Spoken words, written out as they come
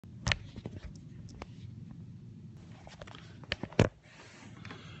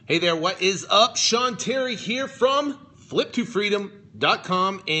Hey there, what is up? Sean Terry here from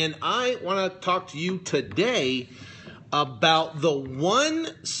Flip2Freedom.com, and I want to talk to you today about the one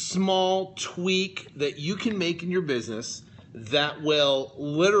small tweak that you can make in your business that will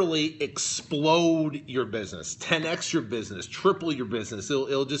literally explode your business, 10x your business, triple your business.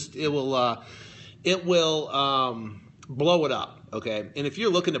 It will blow it up, okay? And if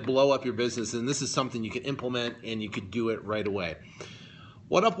you're looking to blow up your business, then this is something you can implement and you could do it right away.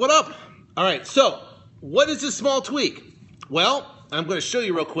 What up, what up? All right, so what is this small tweak? Well, I'm going to show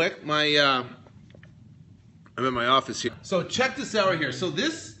you real quick. I'm in my office here. So check this out right here. So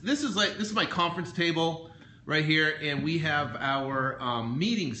this is my conference table right here, and we have our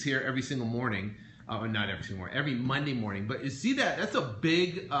meetings here every single morning. Not every single morning, every Monday morning. But you see that? That's a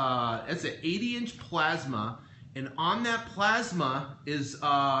big, that's an 80-inch plasma, and on that plasma is,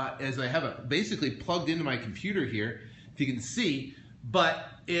 as I have it basically plugged into my computer here, if you can see, but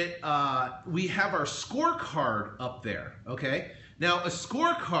we have our scorecard up there, okay? Now, a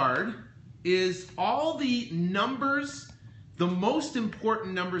scorecard is all the numbers, the most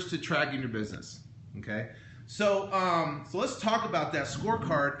important numbers to track in your business, okay? So let's talk about that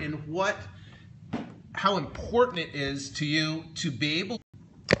scorecard and how important it is to you to be able.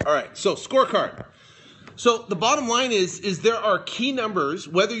 All right, so scorecard. So the bottom line is there are key numbers,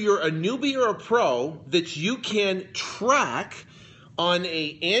 whether you're a newbie or a pro, that you can track on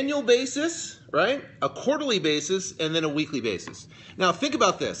an annual basis, right? A quarterly basis, and then a weekly basis. Now think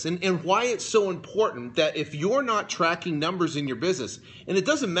about this and why it's so important that if you're not tracking numbers in your business, and it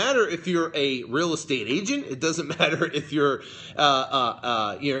doesn't matter if you're a real estate agent, it doesn't matter if you're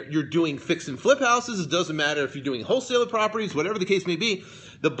doing fix and flip houses, it doesn't matter if you're doing wholesale properties, whatever the case may be.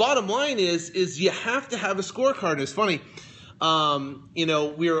 The bottom line is you have to have a scorecard. And it's funny. I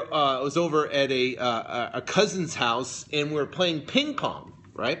was over at a cousin's house, and we were playing ping pong,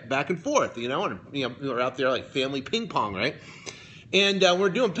 right, back and forth, and we were out there like family ping pong, right, and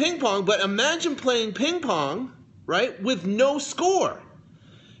we're doing ping pong. But imagine playing ping pong, right, with no score.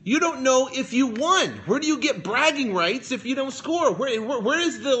 You don't know if you won. Where do you get bragging rights if you don't score? Where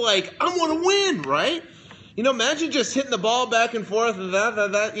is the I'm going to win, right? Imagine just hitting the ball back and forth and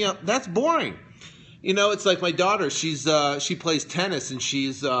that's boring. It's like my daughter. She plays tennis, and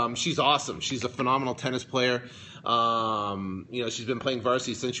she's awesome. She's a phenomenal tennis player. She's been playing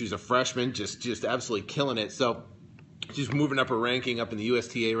varsity since she was a freshman, just absolutely killing it. So she's moving up her ranking up in the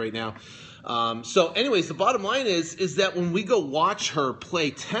USTA right now. So anyways, the bottom line is that when we go watch her play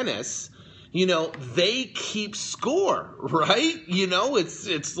tennis, they keep score, right?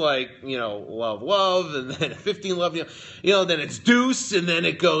 It's like, love, and then 15 love, then it's deuce, and then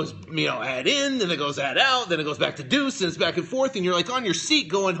it goes, add in, then it goes add out, then it goes back to deuce, and it's back and forth, and you're like on your seat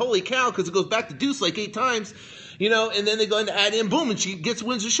going, holy cow, because it goes back to deuce like 8 times, and then they go into add in, boom, and she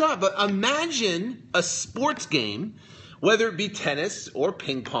wins a shot. But imagine a sports game, whether it be tennis or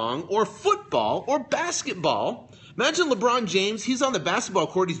ping pong or football or basketball. Imagine LeBron James, he's on the basketball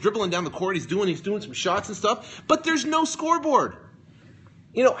court, he's dribbling down the court, he's doing some shots and stuff, but there's no scoreboard.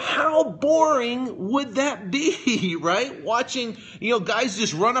 How boring would that be, right? Watching, guys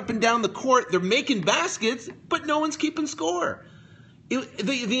just run up and down the court, they're making baskets, but no one's keeping score.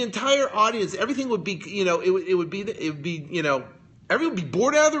 The entire audience, everything would be, everyone would be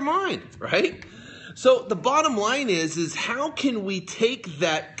bored out of their mind, right? So the bottom line is how can we take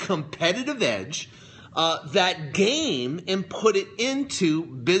that competitive edge, that game, and put it into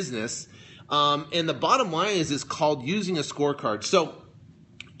business? And the bottom line is called using a scorecard. So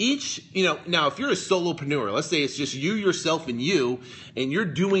now if you're a solopreneur, let's say it's just you, yourself, and you're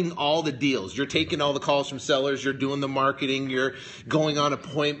doing all the deals. You're taking all the calls from sellers. You're doing the marketing. You're going on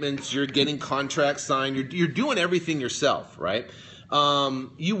appointments. You're getting contracts signed. You're doing everything yourself, right?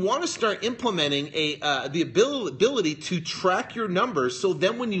 You want to start implementing the ability to track your numbers, so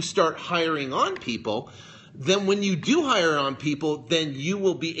then when you start hiring on people, then when you do hire on people, then you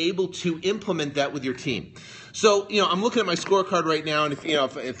will be able to implement that with your team. So, I'm looking at my scorecard right now, and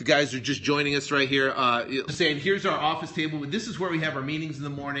if the guys are just joining us right here, saying here's our office table. This is where we have our meetings in the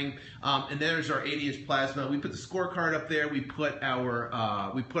morning, and there's our 80-inch plasma. We put the scorecard up there. We put our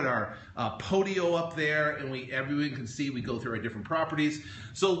Podio up there, and everyone can see. We go through our different properties.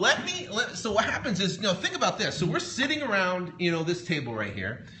 So so what happens is, think about this. So we're sitting around, this table right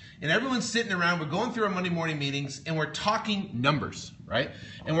here. And everyone's sitting around, we're going through our Monday morning meetings, and we're talking numbers, right?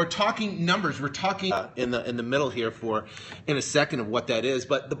 And we're talking numbers. We're talking in the middle here in a second of what that is.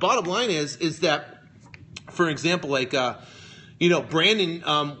 But the bottom line is that, for example,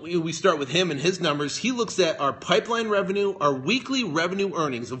 Brandon, we start with him and his numbers. He looks at our pipeline revenue, our weekly revenue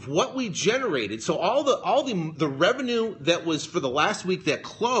earnings of what we generated. So all the revenue that was for the last week that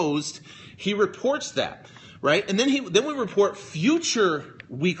closed, he reports that, right? And then we report future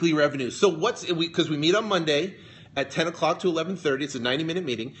weekly revenue. So because we meet on Monday at 10 o'clock to 11:30. It's a 90-minute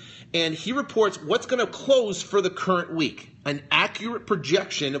meeting. And he reports what's going to close for the current week, an accurate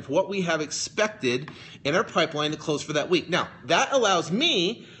projection of what we have expected in our pipeline to close for that week. Now, that allows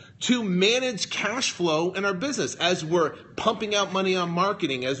me to manage cash flow in our business as we're pumping out money on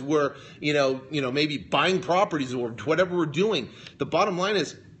marketing, as we're, maybe buying properties or whatever we're doing. The bottom line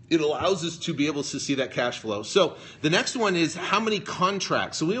is, it allows us to be able to see that cash flow. So the next one is how many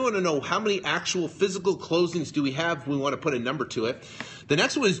contracts. So we want to know how many actual physical closings do we have. We want to put a number to it. The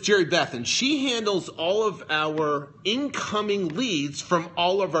next one is Jerry Beth, and she handles all of our incoming leads from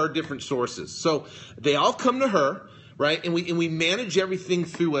all of our different sources. So they all come to her, right? And we manage everything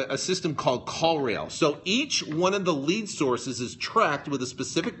through a system called CallRail. So each one of the lead sources is tracked with a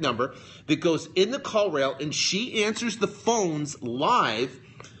specific number that goes in the CallRail, and she answers the phones live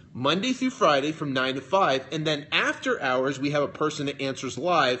Monday through Friday from 9 to 5, and then after hours, we have a person that answers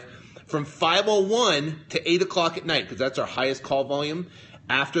live from 5:01 to 8 o'clock at night, because that's our highest call volume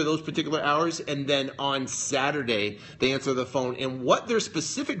after those particular hours, and then on Saturday, they answer the phone. And what their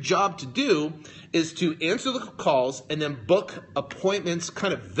specific job to do is to answer the calls and then book appointments,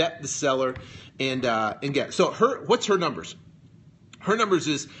 kind of vet the seller, and get. So what's her numbers? Her numbers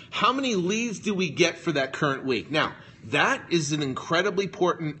is how many leads do we get for that current week? Now, that is an incredibly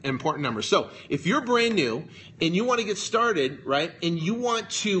important number. So if you're brand new and you want to get started, right, and you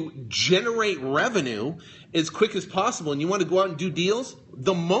want to generate revenue as quick as possible and you want to go out and do deals,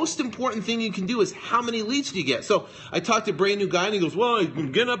 the most important thing you can do is how many leads do you get? So I talked to a brand new guy and he goes, well, I've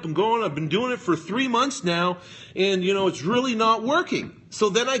been getting up and going. I've been doing it for 3 months now and, it's really not working. So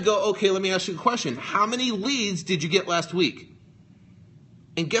then I go, okay, let me ask you a question. How many leads did you get last week?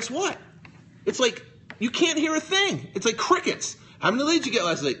 And guess what? It's like, you can't hear a thing. It's like crickets. How many leads did you get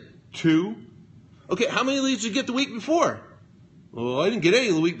last week? 2. Okay, how many leads did you get the week before? Well, I didn't get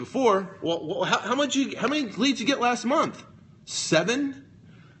any the week before. Well, how many leads did you get last month? 7?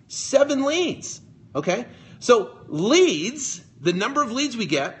 7 leads. Okay? So leads, the number of leads we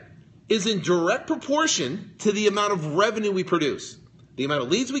get, is in direct proportion to the amount of revenue we produce. The amount of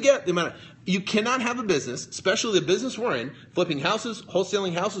leads we get, you cannot have a business, especially the business we're in, flipping houses,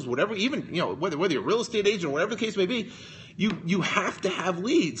 wholesaling houses, whatever, even, whether you're a real estate agent or whatever the case may be, you have to have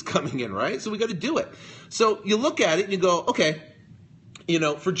leads coming in, right? So we got to do it. So you look at it and you go, okay,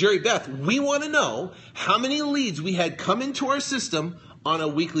 for Jerry Beth, we want to know how many leads we had come into our system on a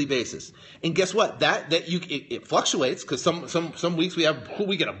weekly basis. And guess what? It fluctuates, because some weeks we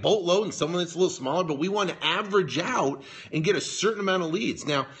get a boatload and some it's a little smaller, but we want to average out and get a certain amount of leads.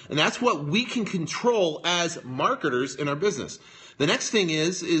 Now, and that's what we can control as marketers in our business. The next thing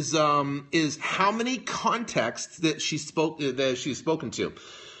is how many contacts that she's spoken to.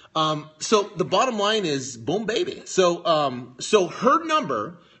 So the bottom line is boom, baby. So her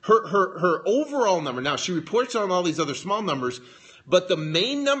number, her overall number, now she reports on all these other small numbers, but the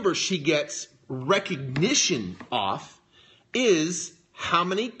main number she gets recognition off is how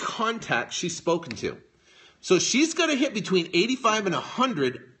many contacts she's spoken to. So she's going to hit between 85 and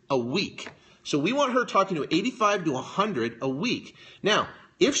 100 a week. So we want her talking to 85 to 100 a week. Now,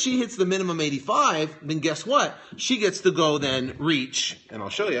 if she hits the minimum 85, then guess what? She gets to go then reach, and I'll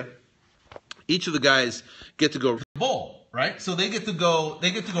show you, each of the guys get to go bowl, right? So they get to go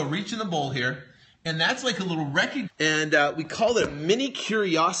reach in the bowl here. And that's like a little record, and we call it a mini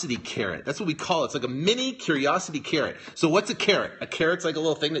curiosity carrot. That's what we call it. It's like a mini curiosity carrot. So what's a carrot? A carrot's like a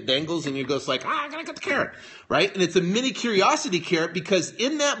little thing that dangles, and you go like, I gotta get the carrot, right? And it's a mini curiosity carrot because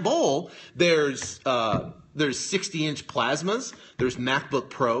in that bowl there's 60-inch plasmas, there's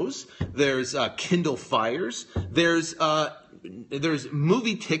MacBook Pros, there's Kindle Fires, there's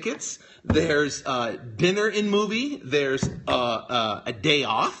movie tickets, there's dinner in movie, there's a day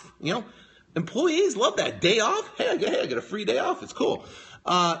off, Employees love that day off. Hey, I get a free day off. It's cool.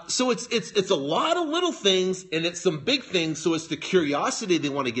 So it's a lot of little things, and it's some big things. So it's the curiosity they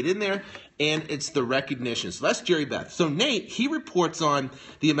want to get in there, and it's the recognition. So that's Jerry Beth. So Nate, he reports on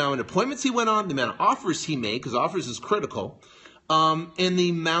the amount of appointments he went on, the amount of offers he made, because offers is critical, and the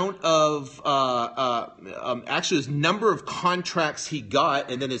amount of actually his number of contracts he got,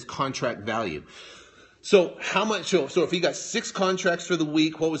 and then his contract value. So how much? So if he got 6 contracts for the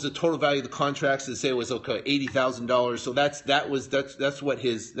week, what was the total value of the contracts? To say it was okay, $80,000. So that's what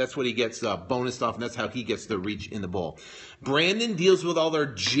he gets bonused off, and that's how he gets the reach in the bowl. Brandon deals with all our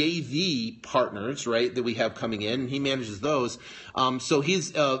JV partners, right, that we have coming in, and he manages those. So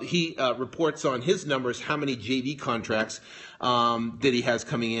he reports on his numbers, how many JV contracts that he has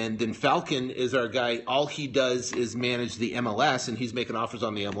coming in. Then Falcon is our guy. All he does is manage the MLS, and he's making offers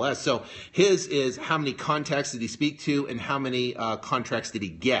on the MLS. So his is how many contacts did he speak to and how many contracts did he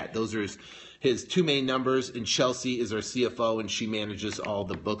get. Those are his 2 main numbers. And Chelsea is our CFO, and she manages all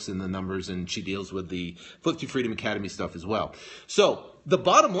the books and the numbers, and she deals with the Flip2Freedom Academy stuff as well. So the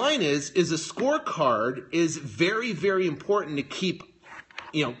bottom line is a scorecard is very, very important to keep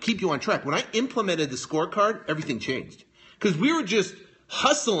you on track. When I implemented the scorecard, everything changed. Because we were just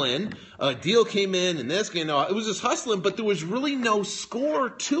hustling, a deal came in and this, it was just hustling, but there was really no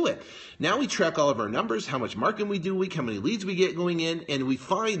score to it. Now we track all of our numbers, how much marketing we do a week, how many leads we get going in, and we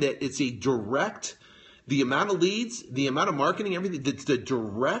find that it's the amount of leads, the amount of marketing, everything, it's the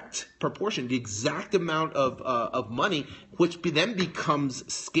direct proportion, the exact amount of money, which then becomes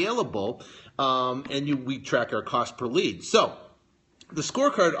scalable, and we track our cost per lead. So the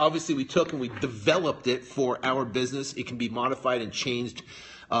scorecard, obviously, we took and we developed it for our business. It can be modified and changed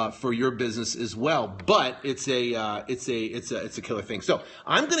for your business as well. But it's a killer thing. So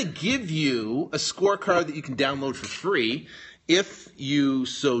I'm going to give you a scorecard that you can download for free if you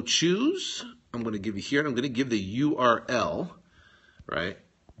so choose. I'm going to give you here, and I'm going to give the URL, right?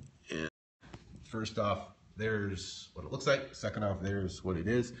 And first off, there's what it looks like. Second off, there's what it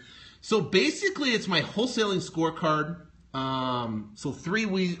is. So basically, it's my wholesaling scorecard. So 3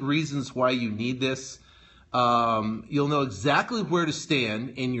 reasons why you need this. You'll know exactly where to stand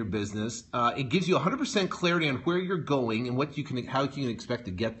in your business. It gives you 100% clarity on where you're going and how you can expect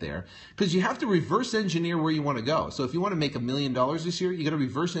to get there. Because you have to reverse engineer where you want to go. So if you want to make $1 million this year, you got to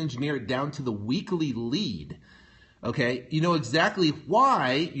reverse engineer it down to the weekly lead. Okay, you know exactly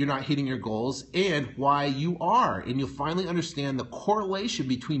why you're not hitting your goals and why you are, and you'll finally understand the correlation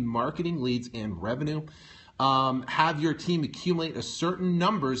between marketing leads and revenue. Have your team accumulate a certain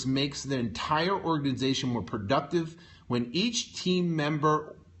numbers makes the entire organization more productive. When each team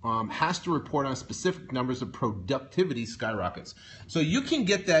member has to report on specific numbers, of productivity skyrockets. So you can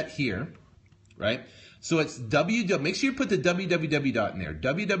get that here, right? So it's make sure you put the www in there,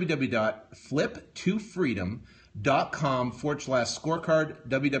 www.flip2freedom.com/scorecard,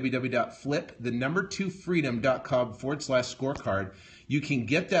 www.flip2freedom.com/scorecard. You can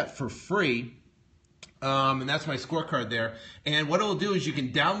get that for free. And that's my scorecard there. And what it'll do is you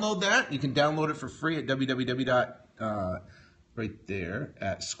can download that. You can download it for free at right there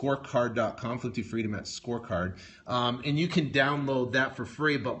at scorecard.com, Flip2Freedom at scorecard. And you can download that for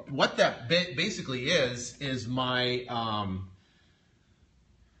free. But what that basically is my,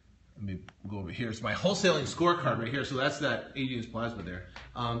 let me go over here. It's my wholesaling scorecard right here. So that's that Adrian's plasma there.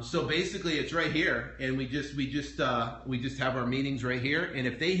 So basically it's right here, and we just have our meetings right here. And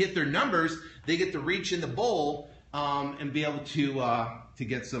if they hit their numbers, they get to reach in the bowl and be able to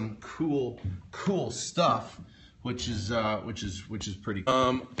get some cool stuff, which is pretty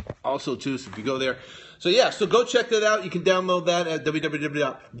cool. Also too, so if you go there, so go check that out. You can download that at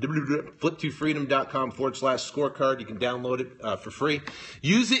www.flip2freedom.com/scorecard. You can download it for free.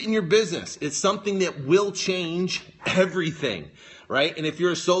 Use it in your business. It's something that will change everything, right? And if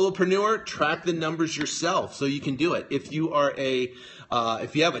you're a solopreneur, track the numbers yourself so you can do it. If you are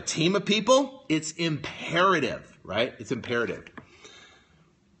if you have a team of people, it's imperative, right? It's imperative.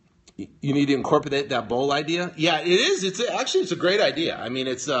 You need to incorporate that bowl idea. Yeah, it is. It's a great idea. I mean,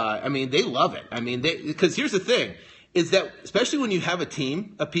 they love it. I mean, because here's the thing, is that especially when you have a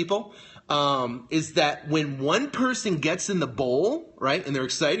team of people, is that when one person gets in the bowl, right, and they're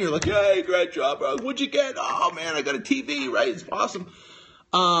excited, you're like, hey, great job, bro. What'd you get? Oh man, I got a TV, right? It's awesome.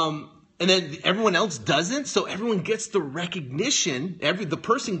 And then everyone else doesn't, so everyone gets the recognition. The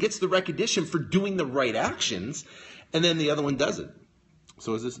person gets the recognition for doing the right actions, and then the other one doesn't.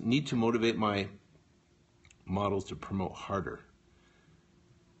 So is this need to motivate my models to promote harder?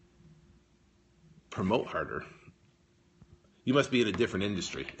 Promote harder? You must be in a different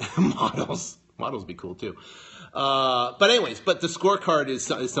industry. Models be cool too. But anyways, the scorecard is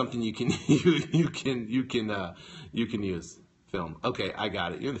something you can use. Film. Okay, I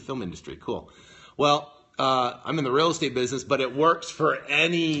got it. You're in the film industry. Cool. Well, I'm in the real estate business, but it works for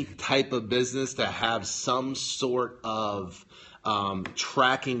any type of business to have some sort of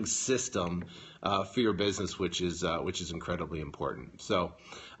tracking system for your business, which is incredibly important. So,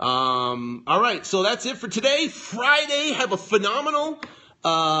 all right. So that's it for today. Friday. Have a phenomenal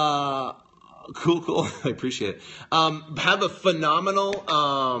Cool. I appreciate it. Have a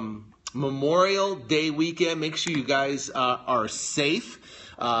phenomenal Memorial Day weekend. Make sure you guys are safe.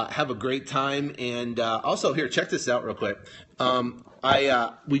 Have a great time. And also, here, check this out real quick.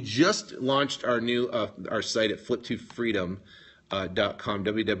 We just launched our new our site at Flip2Freedom.com,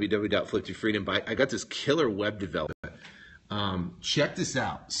 www.flip2freedom. But I got this killer web development. Check this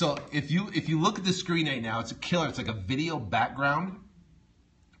out. So if you look at the screen right now, it's a killer. It's like a video background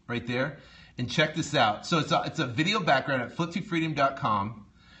right there. And check this out. So it's a video background at Flip2Freedom.com.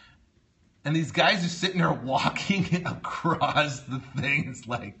 And these guys are sitting there walking across the thing.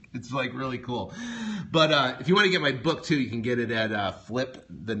 It's like really cool. But if you want to get my book too, you can get it at Flip,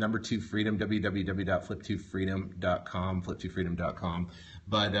 the number 2 Freedom, www.flip2freedom.com, Flip2Freedom.com.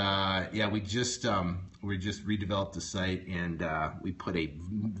 But yeah, we just redeveloped the site, and we put a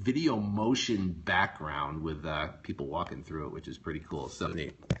video motion background with people walking through it, which is pretty cool. So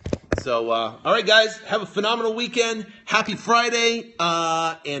neat. So, all right, guys, have a phenomenal weekend. Happy Friday,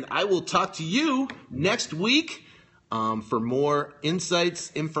 and I will talk to you next week for more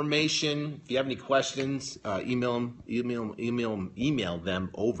insights, information. If you have any questions, email them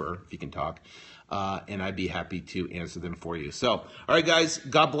over if you can talk, and I'd be happy to answer them for you. So, all right, guys,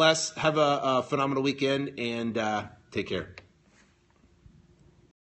 God bless. Have a phenomenal weekend, and take care.